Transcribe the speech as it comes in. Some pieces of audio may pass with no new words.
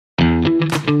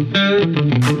You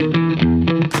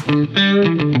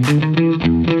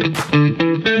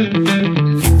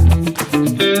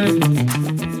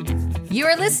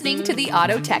are listening to the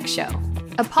Auto Tech Show,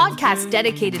 a podcast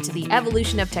dedicated to the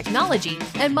evolution of technology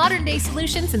and modern-day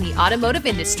solutions in the automotive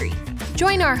industry.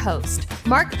 Join our host,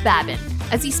 Mark Babin,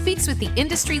 as he speaks with the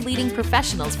industry-leading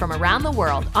professionals from around the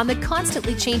world on the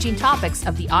constantly changing topics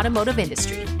of the automotive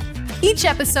industry. Each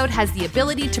episode has the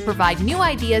ability to provide new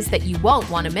ideas that you won't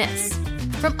want to miss,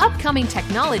 from upcoming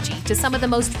technology to some of the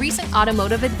most recent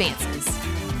automotive advances.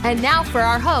 And now for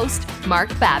our host, Mark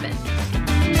Babin.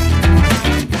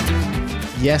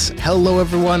 Yes, hello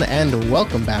everyone, and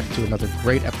welcome back to another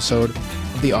great episode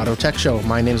of the Auto Tech Show.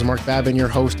 My name is Mark Babin, your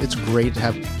host. It's great to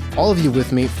have all of you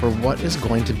with me for what is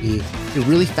going to be a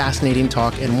really fascinating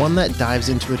talk, and one that dives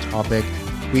into a topic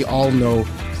we all know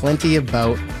plenty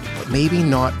about, but maybe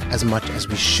not as much as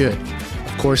we should.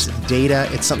 Of course, data,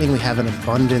 it's something we have an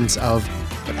abundance of,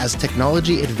 but as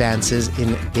technology advances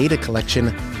in data collection,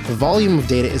 the volume of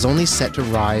data is only set to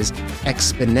rise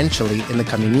exponentially in the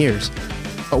coming years.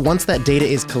 But once that data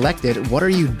is collected, what are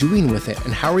you doing with it?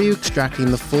 And how are you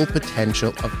extracting the full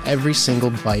potential of every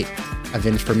single byte of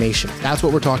information? That's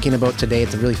what we're talking about today.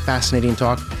 It's a really fascinating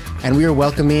talk. And we are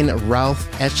welcoming Ralph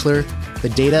Etchler, the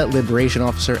Data Liberation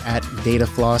Officer at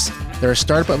Datafloss. They're a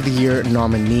Startup of the Year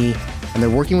nominee, and they're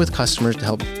working with customers to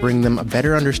help bring them a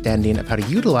better understanding of how to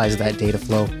utilize that data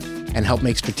flow and help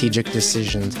make strategic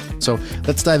decisions. So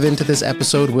let's dive into this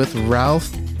episode with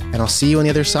Ralph, and I'll see you on the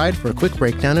other side for a quick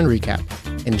breakdown and recap.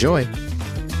 Enjoy.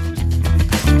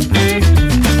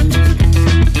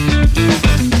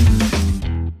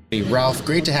 Hey, Ralph,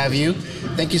 great to have you.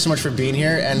 Thank you so much for being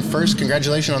here. And first,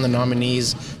 congratulations on the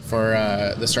nominees for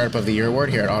the Startup of the Year award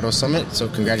here at Auto Summit. So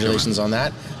congratulations on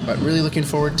that. But really looking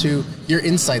forward to your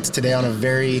insights today on a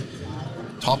very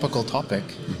topical topic.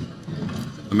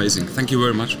 Amazing. Thank you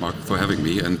very much, Mark, for having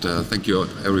me. And thank you,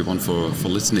 everyone, for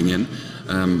listening in.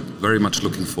 Very much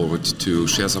looking forward to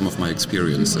share some of my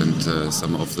experience and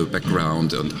some of the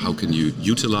background on how can you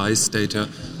utilize data,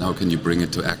 and how can you bring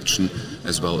it to action,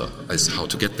 as well as how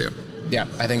to get there. Yeah,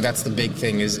 I think that's the big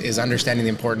thing is understanding the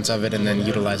importance of it and then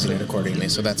utilizing it accordingly.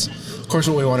 So that's, of course,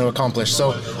 what we want to accomplish.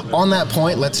 So on that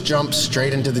point, let's jump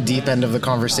straight into the deep end of the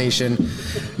conversation.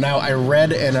 Now, I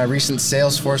read in a recent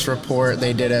Salesforce report,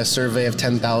 they did a survey of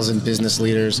 10,000 business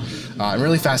leaders, a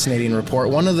really fascinating report.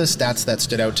 One of the stats that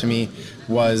stood out to me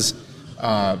was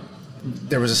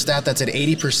there was a stat that said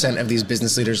 80% of these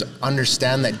business leaders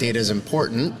understand that data is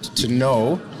important to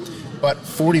know, but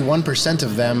 41%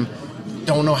 of them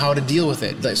don't know how to deal with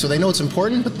it. So they know it's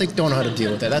important, but they don't know how to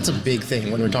deal with it. That's a big thing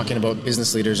when we're talking about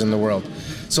business leaders in the world.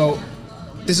 So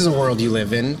this is a world you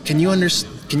live in. Can you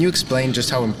explain just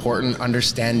how important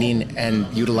understanding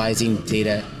and utilizing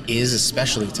data is,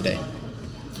 especially today?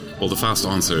 Well, the fast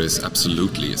answer is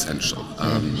absolutely essential,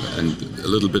 and a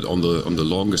little bit on the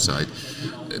longer side.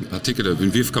 In particular,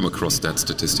 when we've come across that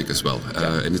statistic as well,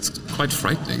 and it's quite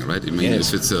frightening, right? I mean,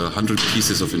 if it's 100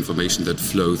 pieces of information that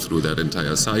flow through that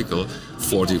entire cycle,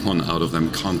 41 out of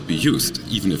them can't be used,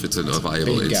 even if it's a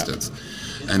viable instance.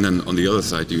 And then on the other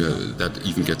side, that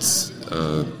even gets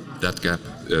that gap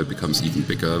becomes even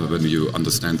bigger when you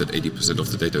understand that 80%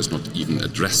 of the data is not even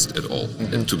addressed at all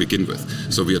to begin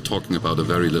with. So we are talking about a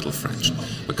very little fraction.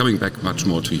 But coming back much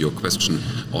more to your question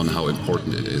on how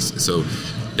important it is. So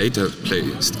data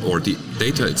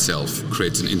itself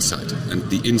creates an insight, and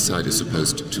the insight is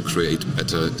supposed to create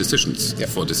better decisions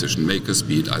for decision makers,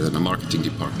 be it either in the marketing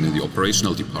department, in the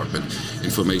operational department,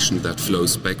 information that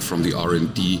flows back from the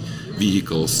R&D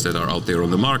vehicles that are out there on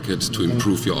the market to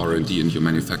improve your R&D and your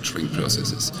manufacturing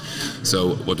processes.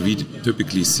 So what we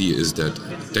typically see is that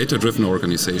data-driven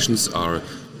organizations are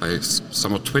by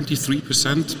somewhat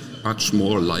 23% much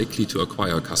more likely to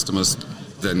acquire customers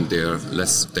than their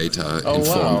less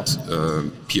data-informed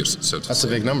peers. So to That's say.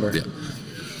 a big number. Yeah.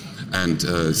 And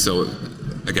so,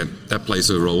 again, that plays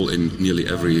a role in nearly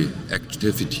every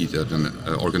activity that an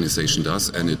organization does,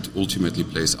 and it ultimately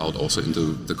plays out also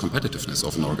into the competitiveness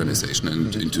of an organization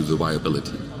and into the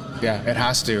viability. Yeah, it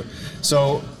has to.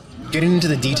 So getting into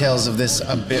the details of this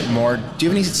a bit more, do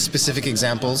you have any specific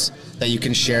examples that you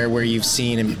can share where you've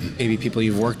seen, and maybe people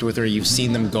you've worked with, or you've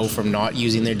seen them go from not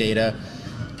using their data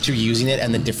to using it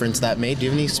and the difference that made? Do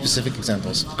you have any specific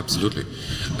examples? Absolutely.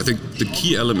 I think the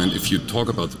key element, if you talk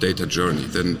about the data journey,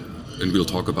 and we'll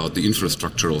talk about the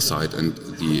infrastructural side and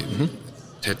the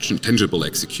tangible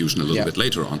execution a little bit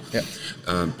later on. Yeah.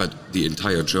 But the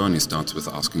entire journey starts with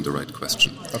asking the right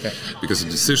question. Okay. Because a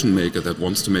decision maker that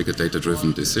wants to make a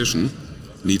data-driven decision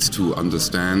needs to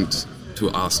understand,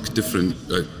 to ask different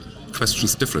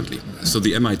questions differently. So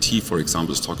the MIT, for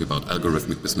example, is talking about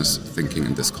algorithmic business thinking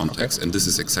in this context, and this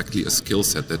is exactly a skill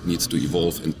set that needs to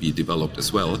evolve and be developed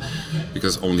as well,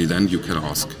 because only then you can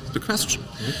ask the question.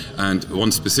 And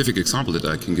one specific example that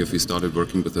I can give, we started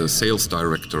working with a sales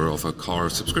director of a car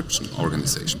subscription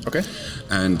organization. Okay.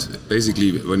 And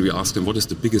basically, when we asked him, what is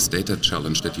the biggest data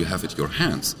challenge that you have at your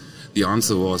hands? The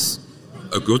answer was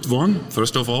a good one,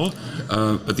 first of all,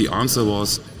 but the answer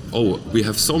was, we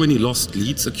have so many lost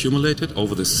leads accumulated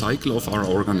over the cycle of our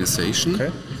organization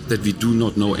that we do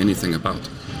not know anything about.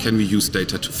 Can we use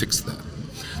data to fix that?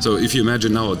 So if you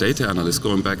imagine now a data analyst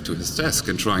going back to his desk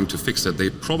and trying to fix that, they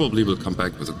probably will come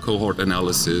back with a cohort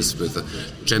analysis, with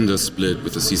a gender split,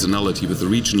 with a seasonality, with a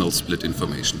regional split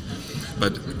information.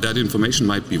 But that information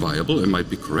might be viable and might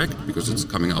be correct because it's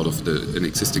coming out of an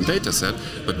existing data set,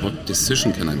 but what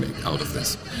decision can I make out of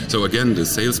this? So again, the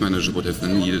sales manager would have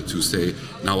needed to say,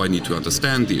 now I need to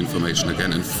understand the information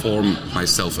again and form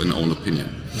myself an own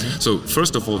opinion. So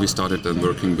first of all, we started then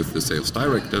working with the sales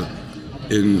director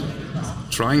in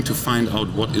trying to find out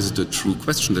what is the true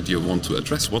question that you want to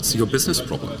address. What's your business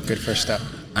problem? Good first step.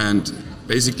 And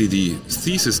basically the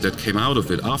thesis that came out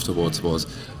of it afterwards was,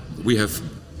 we have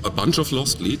a bunch of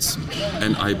lost leads,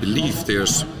 and I believe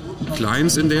there's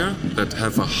clients in there that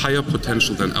have a higher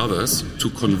potential than others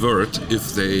to convert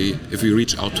if we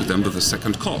reach out to them with a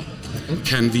second call.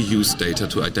 Can we use data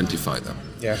to identify them?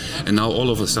 Yeah. And now all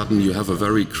of a sudden you have a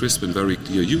very crisp and very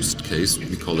clear use case.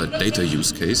 We call that data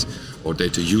use case or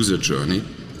data user journey.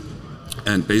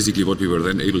 And basically what we were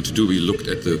then able to do, we looked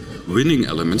at the winning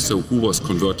elements, so who was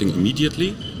converting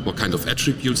immediately, what kind of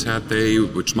attributes had they,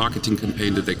 which marketing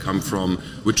campaign did they come from,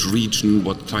 which region,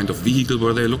 what kind of vehicle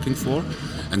were they looking for,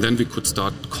 and then we could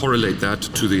start correlate that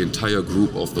to the entire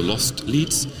group of the lost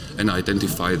leads and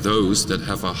identify those that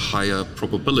have a higher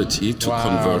probability to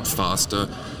convert faster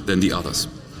than the others.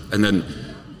 And then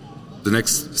the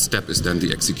next step is then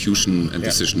the execution and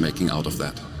decision making out of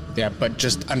that. Yeah, but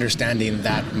just understanding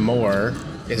that more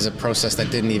is a process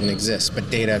that didn't even exist, but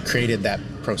data created that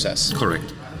process.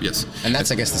 Correct, yes. And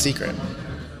that's, I guess, the secret.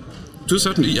 To a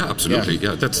certain, yeah, absolutely.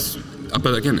 Yeah, that's.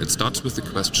 But again, it starts with the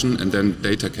question, and then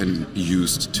data can be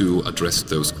used to address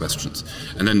those questions.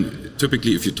 And then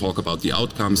typically, if you talk about the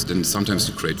outcomes, then sometimes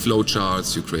you create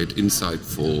flowcharts, you create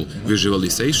insightful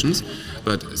visualizations,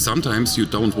 but sometimes you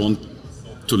don't want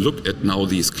to look at now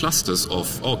these clusters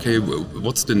of, okay,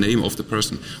 what's the name of the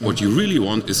person? What you really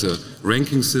want is a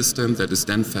ranking system that is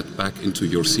then fed back into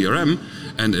your CRM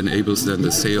and enables then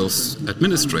the sales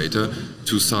administrator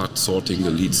to start sorting the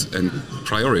leads and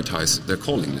prioritize their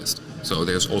calling list. So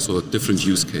there's also different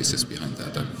use cases behind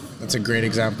that. That's a great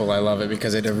example. I love it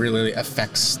because it really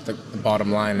affects the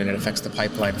bottom line and it affects the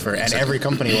pipeline and every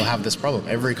company will have this problem.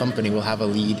 Every company will have a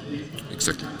lead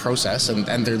process and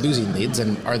they're losing leads.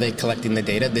 And are they collecting the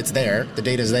data? It's there. The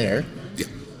data's there. Yeah.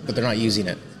 But they're not using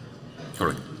it.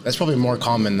 Correct. That's probably more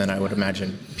common than I would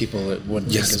imagine people would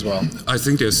think as well. I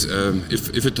think there's,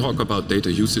 if we talk about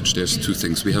data usage, there's two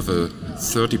things. We have a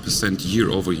 30%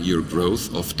 year-over-year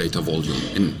growth of data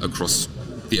volume across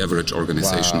the average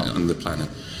organization on the planet.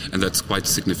 And that's quite a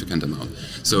significant amount.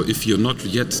 So if you're not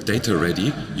yet data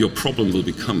ready, your problem will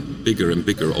become bigger and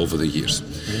bigger over the years.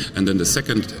 Mm-hmm. And then the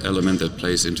second element that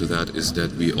plays into that is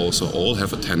that we also all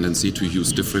have a tendency to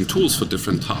use different tools for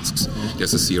different tasks. Mm-hmm.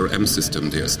 There's a CRM system,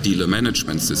 there's dealer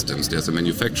management systems, there's a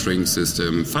manufacturing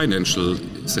system, financial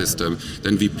system.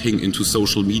 Then we ping into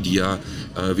social media,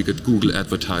 we get Google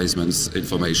advertisements,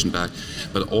 information back.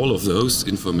 But all of those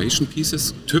information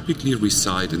pieces typically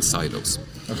reside in silos.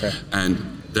 Okay.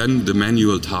 And then the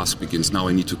manual task begins. Now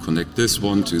I need to connect this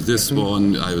one to this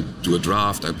one. I do a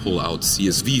draft, I pull out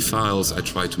CSV files, I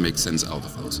try to make sense out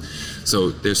of those. So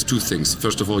there's two things.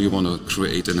 First of all, you want to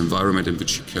create an environment in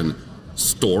which you can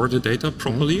store the data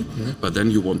properly, but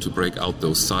then you want to break out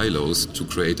those silos to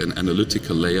create an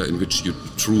analytical layer in which you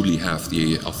truly have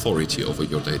the authority over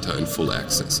your data and full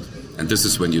access. And this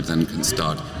is when you then can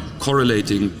start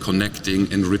correlating, connecting,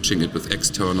 enriching it with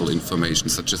external information,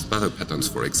 such as weather patterns,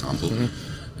 for example,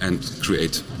 and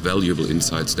create valuable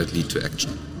insights that lead to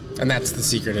action. And that's the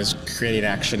secret, is creating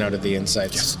action out of the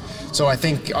insights. Yes. So I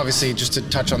think, obviously, just to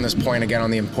touch on this point again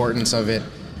on the importance of it,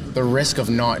 the risk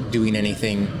of not doing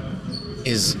anything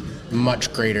is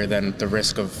much greater than the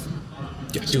risk of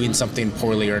doing something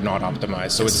poorly or not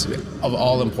optimized. So it's of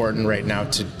all important right now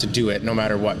to do it no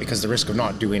matter what, because the risk of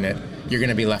not doing it, you're going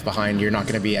to be left behind. You're not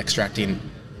going to be extracting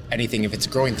anything. If it's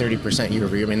growing 30% year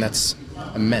over year, I mean, that's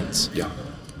immense.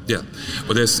 Yeah,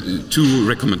 well, there's two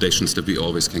recommendations that we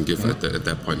always can give at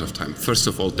that point of time. First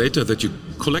of all, data that you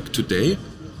collect today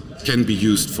can be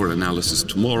used for analysis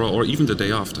tomorrow or even the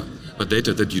day after. But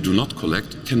data that you do not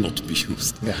collect cannot be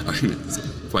used. Yeah. I mean, it's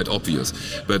quite obvious.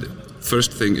 But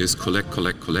first thing is collect,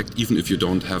 even if you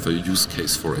don't have a use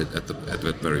case for it at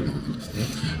that very moment.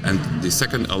 Mm-hmm. And the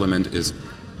second element is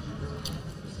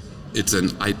it's an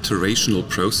iterational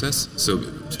process. So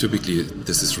typically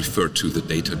this is referred to the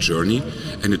data journey,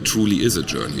 and it truly is a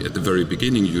journey. At the very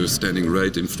beginning, you're standing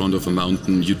right in front of a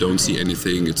mountain, you don't see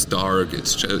anything, it's dark,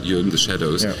 you're in the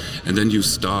shadows, and then you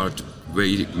start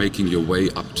making your way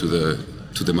up to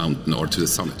the mountain or to the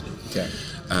summit. Yeah.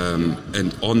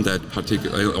 And on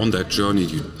that journey,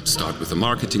 you start with the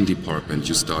marketing department,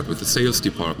 you start with the sales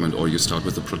department, or you start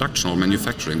with the production or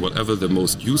manufacturing, whatever the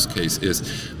most use case is.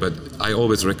 But I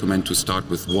always recommend to start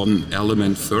with one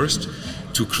element first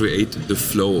to create the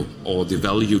flow or the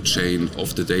value chain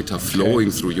of the data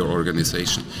flowing through your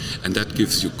organization. And that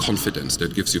gives you confidence.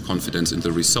 That gives you confidence in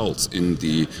the results, in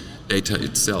the data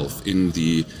itself,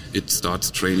 it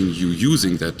starts training you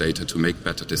using that data to make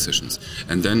better decisions.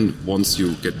 And then once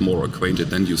you get more acquainted,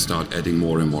 then you start adding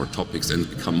more and more topics and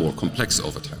become more complex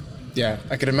over time. Yeah,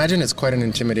 I could imagine it's quite an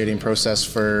intimidating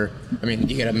process you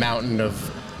get a mountain of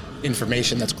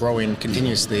information that's growing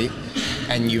continuously,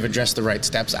 and you've addressed the right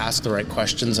steps, asked the right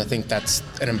questions. I think that's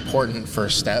an important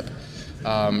first step.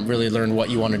 Really learn what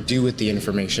you want to do with the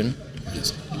information.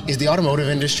 Yes. Is the automotive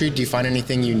industry, do you find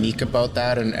anything unique about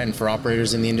that? And for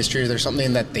operators in the industry, is there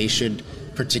something that they should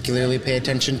particularly pay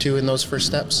attention to in those first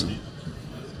steps?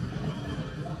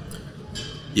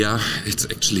 Yeah, it's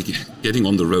actually getting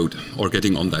on the road or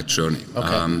getting on that journey.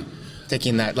 Okay.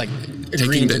 Taking that,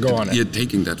 agreeing to go on it. Yeah,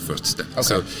 taking that first step. Okay.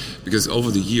 So, because over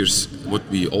the years, what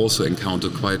we also encounter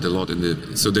quite a lot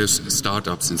so there's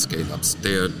startups and scale-ups.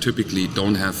 They typically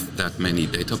don't have that many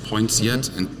data points yet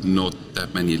and not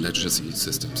that many legacy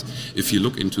systems. If you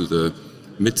look into the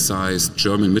mid-sized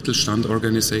German Mittelstand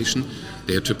organization,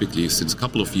 they are typically since a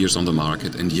couple of years on the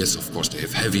market, and yes, of course, they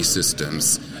have heavy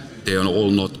systems. They are all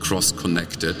not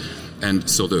cross-connected. And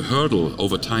so the hurdle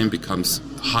over time becomes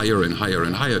higher and higher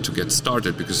and higher to get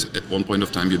started, because at one point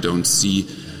of time you don't see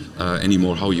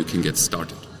anymore how you can get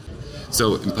started.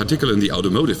 So in particular in the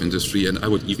automotive industry, and I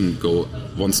would even go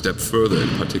one step further, in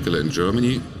particular in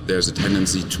Germany, there's a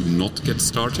tendency to not get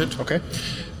started. Okay.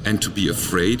 And to be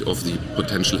afraid of the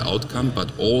potential outcome,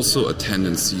 but also a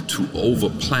tendency to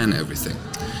over-plan everything.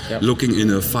 Yep. Looking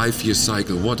in a 5-year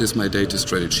cycle, what is my data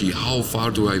strategy? How far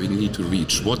do I need to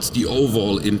reach? What's the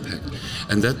overall impact?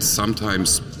 And that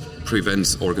sometimes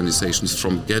prevents organizations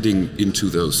from getting into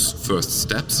those first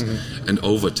steps. Mm-hmm. And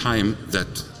over time, that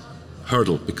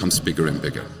hurdle becomes bigger and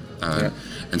bigger.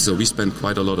 And so we spend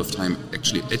quite a lot of time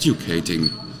actually educating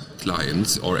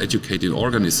clients or educating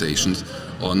organizations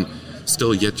on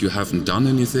still yet you haven't done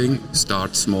anything,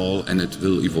 start small, and it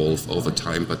will evolve over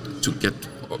time. But to get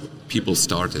people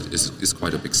started is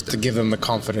quite a big step. To give them the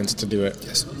confidence to do it.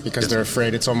 Yes. Because they're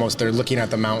afraid they're looking at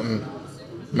the mountain,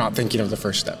 not thinking of the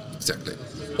first step. Exactly.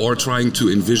 Or trying to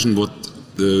envision what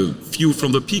the view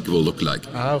from the peak will look like.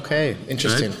 Okay,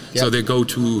 interesting. Right? Yep. So they go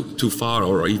too far,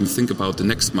 or even think about the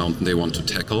next mountain they want to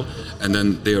tackle, and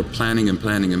then they are planning, and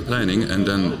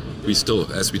then we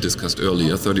still, as we discussed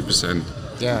earlier, 30%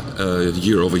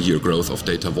 year-over-year growth of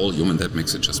data volume, and that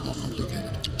makes it just more complicated.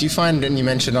 Do you find, and you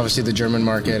mentioned obviously the German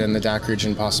market and the DACH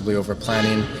region possibly over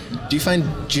planning, do you find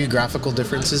geographical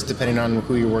differences depending on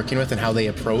who you're working with and how they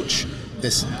approach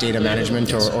this data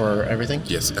management or everything?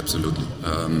 Yes, absolutely.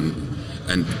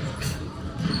 And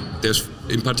there's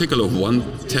in particular one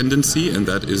tendency, and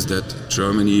that is that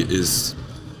Germany is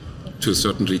to a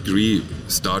certain degree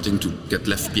starting to get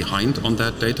left behind on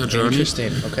that data journey.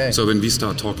 Interesting, okay. So when we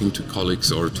start talking to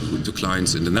colleagues or to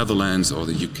clients in the Netherlands or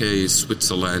the UK,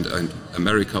 Switzerland and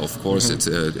America, of course, it's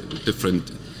a different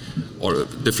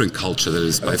culture that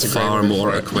is by far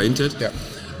more acquainted. Yeah.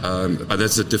 But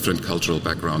that's a different cultural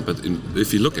background. But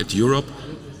if you look at Europe,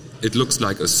 it looks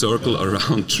like a circle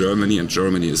around Germany, and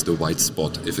Germany is the white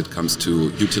spot if it comes to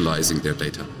utilizing their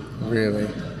data. Really?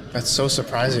 That's so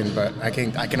surprising, but I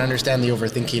can understand the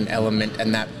overthinking element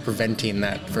and that preventing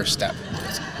that first step.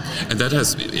 And that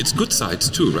has its good sides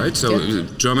too, right? So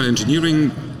German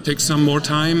engineering takes some more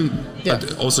time,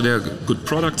 but also there are good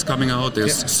products coming out.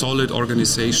 There's solid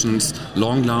organizations,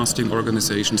 long-lasting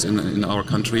organizations in our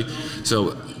country.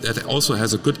 So that also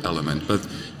has a good element, but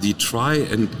the try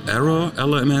and error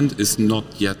element is not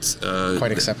yet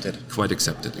quite accepted. Quite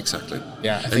accepted, exactly.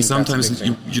 Yeah, I think and sometimes that's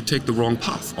a big thing. you take the wrong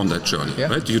path on that journey,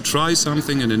 right? You try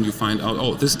something and then you find out,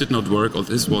 oh, this did not work, or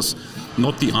this was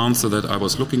not the answer that I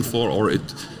was looking for, or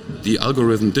the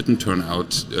algorithm didn't turn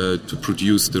out to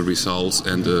produce the results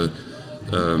and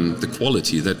the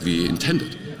quality that we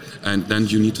intended. And then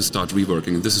you need to start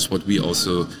reworking. And this is what we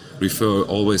also refer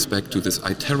always back to this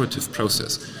iterative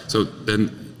process. So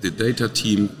then the data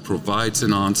team provides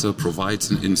an answer,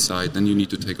 provides an insight, then you need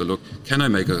to take a look, can I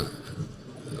make a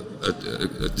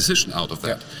decision out of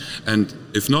that? Yeah. And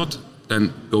if not,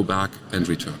 then go back and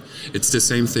return. It's the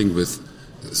same thing with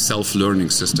self-learning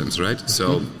systems, right?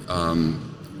 So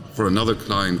for another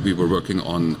client, we were working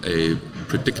on a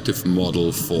predictive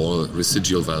model for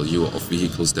residual value of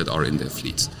vehicles that are in their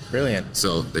fleets. Brilliant.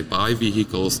 So they buy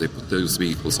vehicles, they put those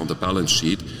vehicles on the balance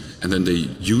sheet, and then they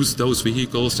use those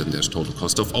vehicles, and there's total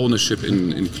cost of ownership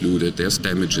included, there's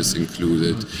damages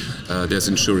included, there's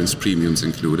insurance premiums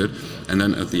included, and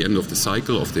then at the end of the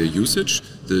cycle of their usage,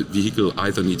 the vehicle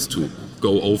either needs to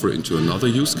go over into another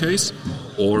use case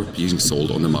or being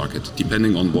sold on the market,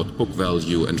 depending on what book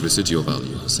value and residual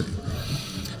value you say.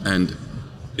 And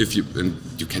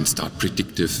you can start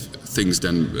predictive things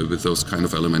then with those kind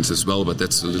of elements as well, but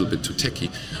that's a little bit too techy.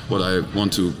 What I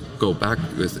want to go back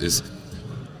with is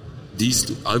these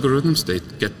algorithms, they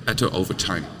get better over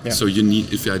time. Yeah. So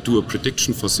if I do a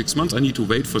prediction for 6 months, I need to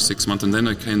wait for 6 months, and then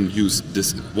I can use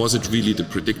this. Was it really the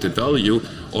predicted value,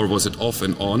 or was it off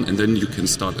and on? And then you can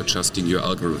start adjusting your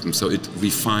algorithm. So it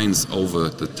refines over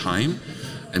the time.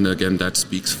 And again, that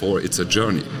speaks for it's a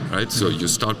journey, right? So you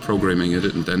start programming it,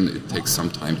 and then it takes some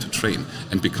time to train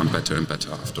and become better and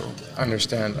better after all.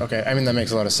 Understand. Okay. I mean, that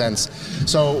makes a lot of sense.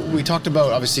 So we talked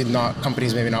about, obviously,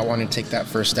 companies maybe not wanting to take that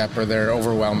first step, or they're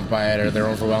overwhelmed by it, or they're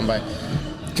overwhelmed by it.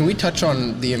 Can we touch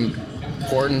on the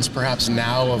importance, perhaps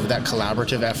now, of that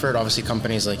collaborative effort? Obviously,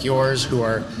 companies like yours who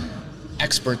are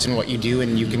experts in what you do,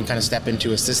 and you can kind of step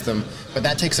into a system, but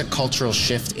that takes a cultural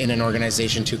shift in an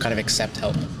organization to kind of accept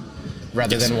help,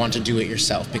 rather than want to do it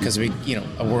yourself, because a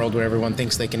world where everyone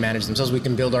thinks they can manage themselves, we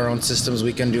can build our own systems,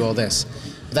 we can do all this.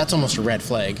 But that's almost a red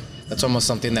flag. That's almost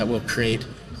something that will create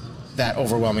that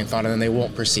overwhelming thought, and then they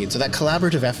won't proceed. So that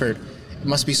collaborative effort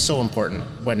must be so important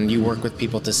when you work with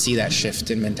people to see that shift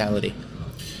in mentality.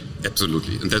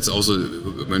 Absolutely. And that's also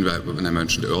when I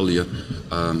mentioned earlier,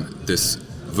 this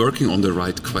working on the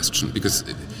right question, because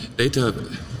data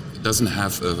doesn't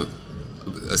have a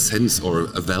sense or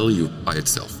a value by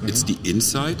itself. Mm-hmm. It's the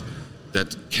insight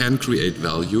that can create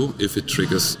value if it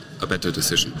triggers a better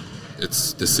decision.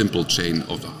 It's the simple chain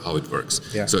of how it works.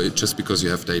 Yeah. So just because you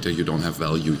have data, you don't have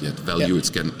value yet. Value it's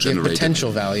generated. You have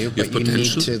potential value, but you need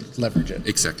to leverage it.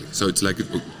 Exactly. So it's like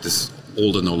this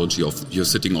old analogy of you're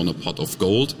sitting on a pot of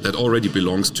gold that already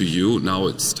belongs to you. Now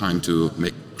it's time to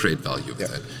create value with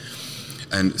that.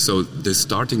 And so the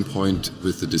starting point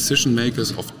with the decision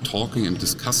makers of talking and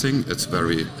discussing, it's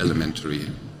very elementary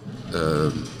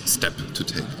step to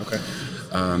take. Okay.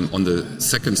 On the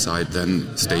second side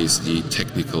then stays the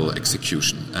technical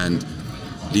execution. And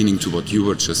leaning to what you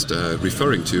were just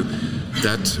referring to,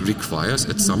 that requires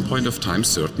at some point of time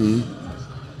certain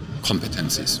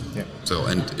competencies. Yeah. So,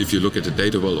 and if you look at the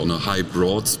data world on a high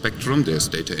broad spectrum, there's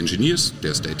data engineers,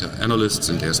 there's data analysts,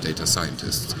 and there's data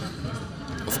scientists.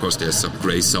 Of course, there's some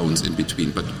gray zones in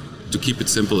between, but to keep it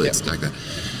simple, it's like that.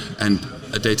 And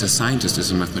a data scientist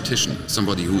is a mathematician,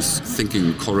 somebody who's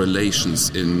thinking correlations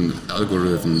in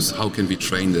algorithms, how can we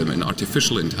train them in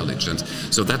artificial intelligence.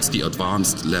 So that's the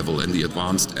advanced level and the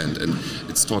advanced end. And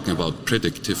it's talking about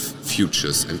predictive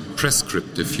futures and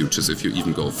prescriptive futures if you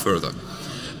even go further.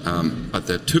 But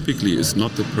that typically is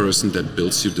not the person that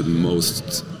builds you the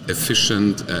most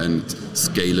efficient and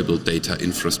scalable data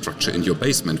infrastructure in your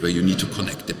basement, where you need to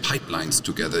connect the pipelines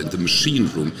together in the machine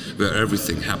room where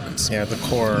everything happens. Yeah, the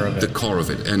core of it. The core of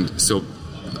it. And so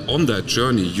on that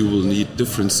journey, you will need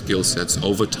different skill sets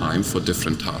over time for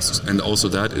different tasks. And also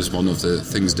that is one of the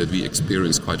things that we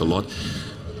experience quite a lot.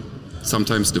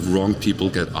 Sometimes the wrong people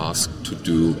get asked to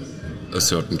do a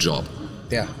certain job.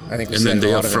 Yeah, I think. And then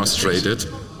they are frustrated.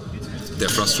 They're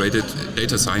frustrated.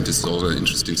 Data scientists, also an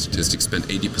interesting statistic, spend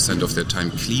 80% of their time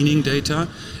cleaning data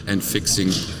and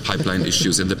fixing pipeline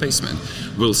issues in the basement,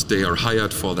 whilst they are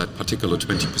hired for that particular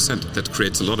 20%. That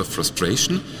creates a lot of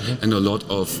frustration and a lot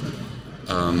of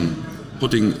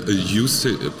putting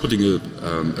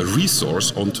a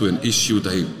resource onto an issue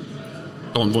they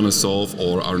don't want to solve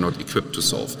or are not equipped to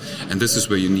solve. And this is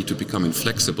where you need to become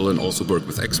inflexible and also work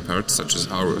with experts such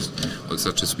as ours, or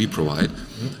such as we provide.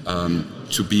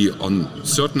 To be on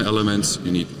certain elements,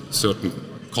 you need certain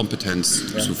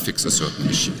competence to fix a certain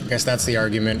issue. I guess that's the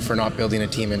argument for not building a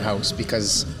team in-house,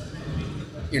 because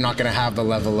you're not going to have the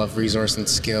level of resource and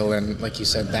skill and, like you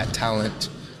said, that talent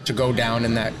to go down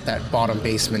in that bottom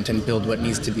basement and build what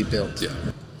needs to be built. Yeah.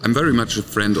 I'm very much a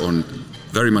friend on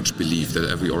very much believe that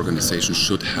every organization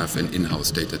should have an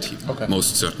in-house data team. Okay.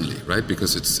 Most certainly, right?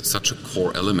 Because it's such a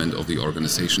core element of the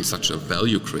organization, such a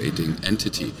value-creating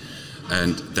entity.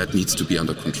 and that needs to be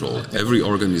under control. Every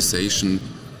organization,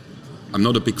 I'm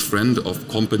not a big friend of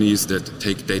companies that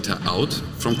take data out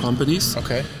from companies,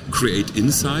 create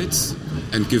insights,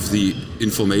 and give the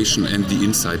information and the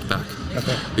insight back.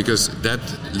 Because that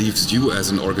leaves you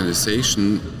as an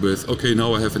organization with, okay,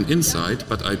 now I have an insight,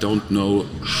 but I don't know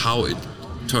how it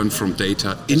turned from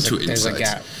data into insights.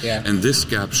 There's a gap, And this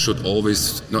gap should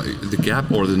always, the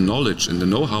gap or the knowledge and the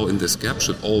know-how in this gap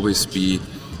should always be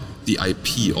the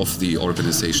IP of the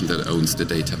organization that owns the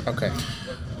data.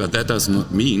 But that does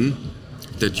not mean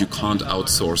that you can't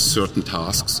outsource certain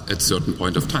tasks at certain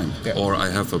point of time. Or I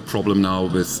have a problem now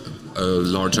with a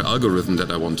larger algorithm that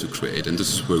I want to create, and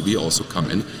this is where we also come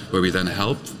in, where we then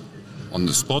help on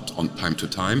the spot, on time to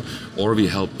time, or we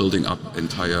help building up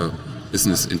entire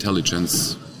business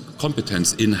intelligence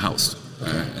competence in-house.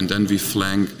 And then we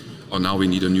flank, now we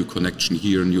need a new connection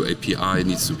here, a new API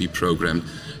needs to be programmed,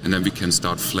 and then we can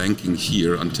start flanking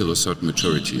here until a certain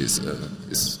maturity is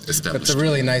established. That's a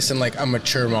really nice and like a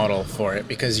mature model for it,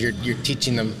 because you're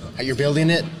teaching them, you're building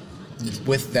it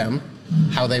with them,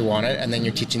 how they want it, and then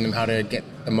you're teaching them how to get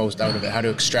the most out of it, how to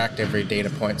extract every data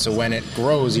point. So when it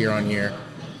grows year on year,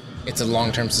 it's a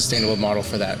long-term sustainable model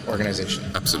for that organization.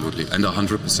 Absolutely, and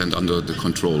 100% under the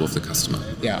control of the customer.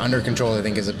 Yeah, under control I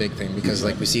think is a big thing, because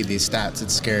like we see these stats,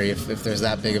 it's scary if there's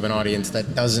that big of an audience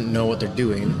that doesn't know what they're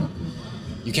doing.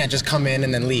 You can't just come in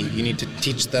and then leave. You need to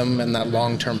teach them, and that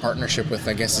long-term partnership with,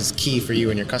 I guess, is key for you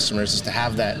and your customers, is to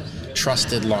have that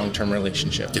trusted long-term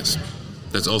relationship. Yes.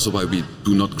 That's also why we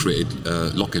do not create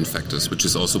lock-in factors, which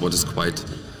is also what is quite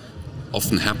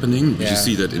often happening. You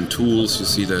see that in tools, you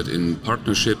see that in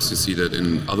partnerships, you see that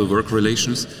in other work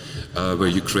relations, where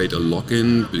you create a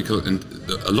lock-in, and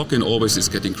a lock-in always is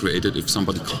getting created if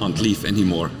somebody can't leave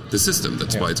anymore the system.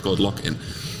 That's why it's called lock-in.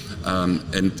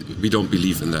 And we don't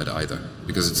believe in that either,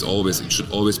 because it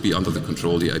should always be under the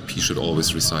control. The IP should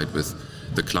always reside with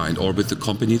the client or with the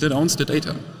company that owns the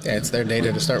data. Yeah, it's their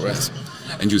data to start with.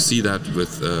 And you see that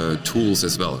with tools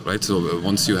as well, right? So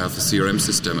once you have a CRM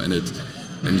system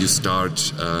and you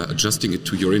start adjusting it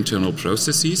to your internal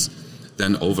processes,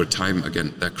 then over time,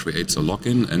 again, that creates a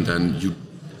lock-in, and then you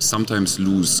sometimes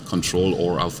lose control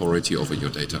or authority over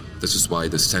your data. This is why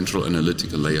the central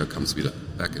analytical layer comes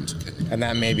back into play. And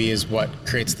that maybe is what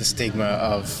creates the stigma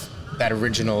of that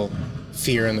original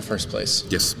fear in the first place.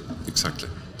 Yes, exactly.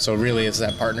 So really, it's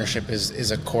that partnership is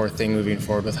a core thing moving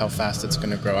forward with how fast it's going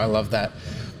to grow. I love that.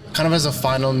 Kind of as a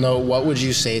final note, what would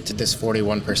you say to this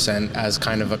 41% as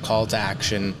kind of a call to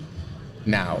action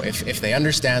now? If they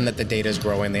understand that the data is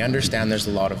growing, they understand there's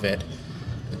a lot of it,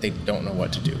 but they don't know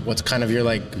what to do. What's kind of your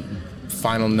like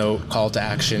final note, call to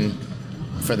action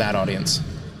for that audience?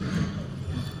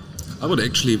 I would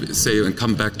actually say, and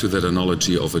come back to that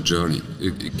analogy of a journey.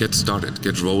 Get started,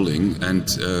 get rolling, and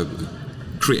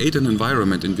create an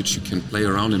environment in which you can play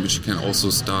around, in which you can also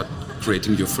start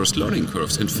creating your first learning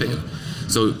curves and fail.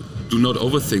 So do not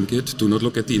overthink it. Do not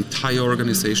look at the entire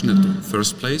organization at the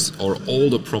first place or all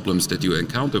the problems that you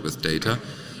encounter with data,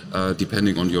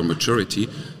 depending on your maturity.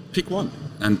 Pick one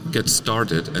and get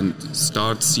started and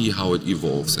see how it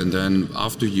evolves. And then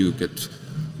after you get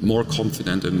more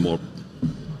confident and more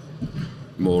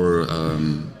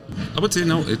I would say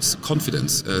now it's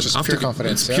confidence. Pure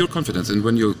confidence. It's pure confidence. And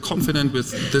when you're confident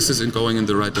with this is going in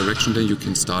the right direction, then you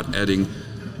can start adding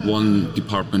one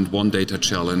department, one data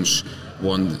challenge,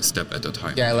 one step at a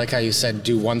time. Yeah, I like how you said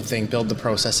do one thing, build the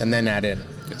process, and then add in.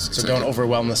 Yes, exactly. So don't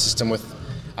overwhelm the system with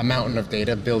a mountain of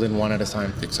data, build in one at a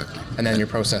time. Exactly. And then your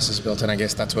process is built, and I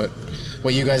guess that's what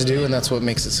you guys do, and that's what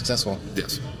makes it successful.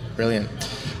 Yes. Brilliant.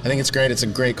 I think it's great. It's a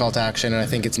great call to action, and I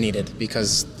think it's needed,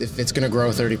 because if it's going to grow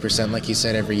 30%, like you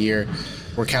said, every year,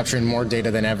 we're capturing more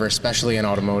data than ever, especially in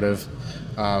automotive.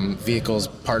 Vehicles,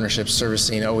 partnerships,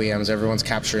 servicing, OEMs, everyone's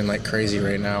capturing like crazy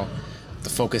right now. The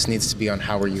focus needs to be on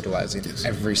how we're utilizing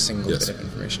every single bit of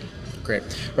information. Great.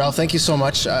 Ralph, thank you so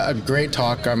much. A great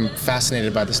talk. I'm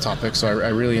fascinated by this topic, so I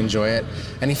really enjoy it.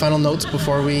 Any final notes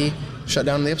before we shut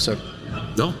down the episode?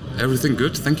 No, everything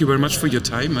good. Thank you very much for your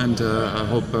time, and I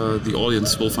hope the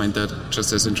audience will find that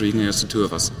just as intriguing as the two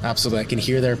of us. Absolutely. I can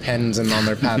hear their pens and on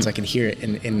their pads. I can hear it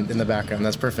in the background.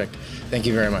 That's perfect. Thank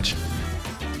you very much.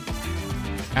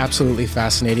 Absolutely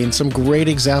fascinating. Some great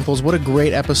examples. What a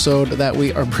great episode that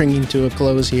we are bringing to a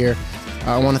close here.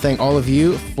 I want to thank all of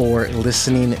you for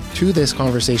listening to this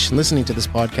conversation, listening to this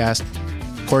podcast.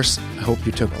 Of course, I hope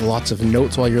you took lots of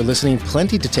notes while you're listening,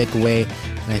 plenty to take away.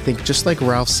 And I think just like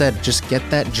Ralph said, just get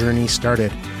that journey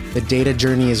started. The data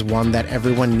journey is one that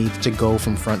everyone needs to go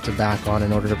from front to back on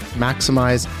in order to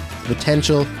maximize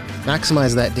potential,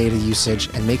 maximize that data usage,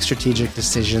 and make strategic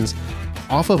decisions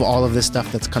off of all of this stuff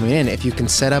that's coming in. If you can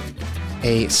set up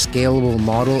a scalable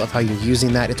model of how you're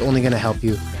using that, it's only going to help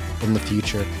you in the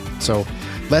future. So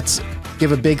let's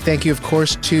give a big thank you, of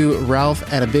course, to Ralph,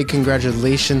 and a big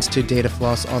congratulations to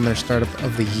Datafloss on their Startup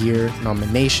of the Year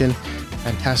nomination.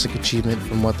 Fantastic achievement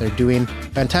from what they're doing.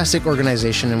 Fantastic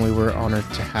organization, and we were honored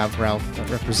to have Ralph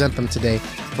represent them today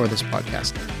for this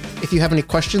podcast. If you have any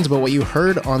questions about what you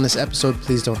heard on this episode,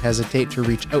 please don't hesitate to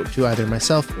reach out to either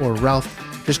myself or Ralph.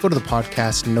 Just go to the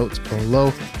podcast notes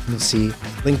below and you'll see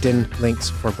LinkedIn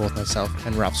links for both myself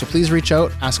and Ralph. So please reach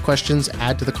out, ask questions,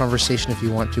 add to the conversation if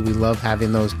you want to. We love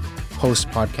having those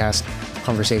post-podcast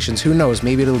conversations. Who knows,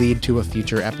 maybe it'll lead to a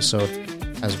future episode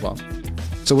as well.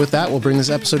 So with that, we'll bring this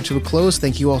episode to a close.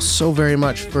 Thank you all so very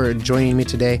much for joining me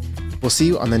today. We'll see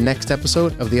you on the next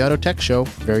episode of the Auto Tech Show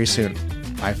very soon.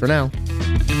 Bye for now.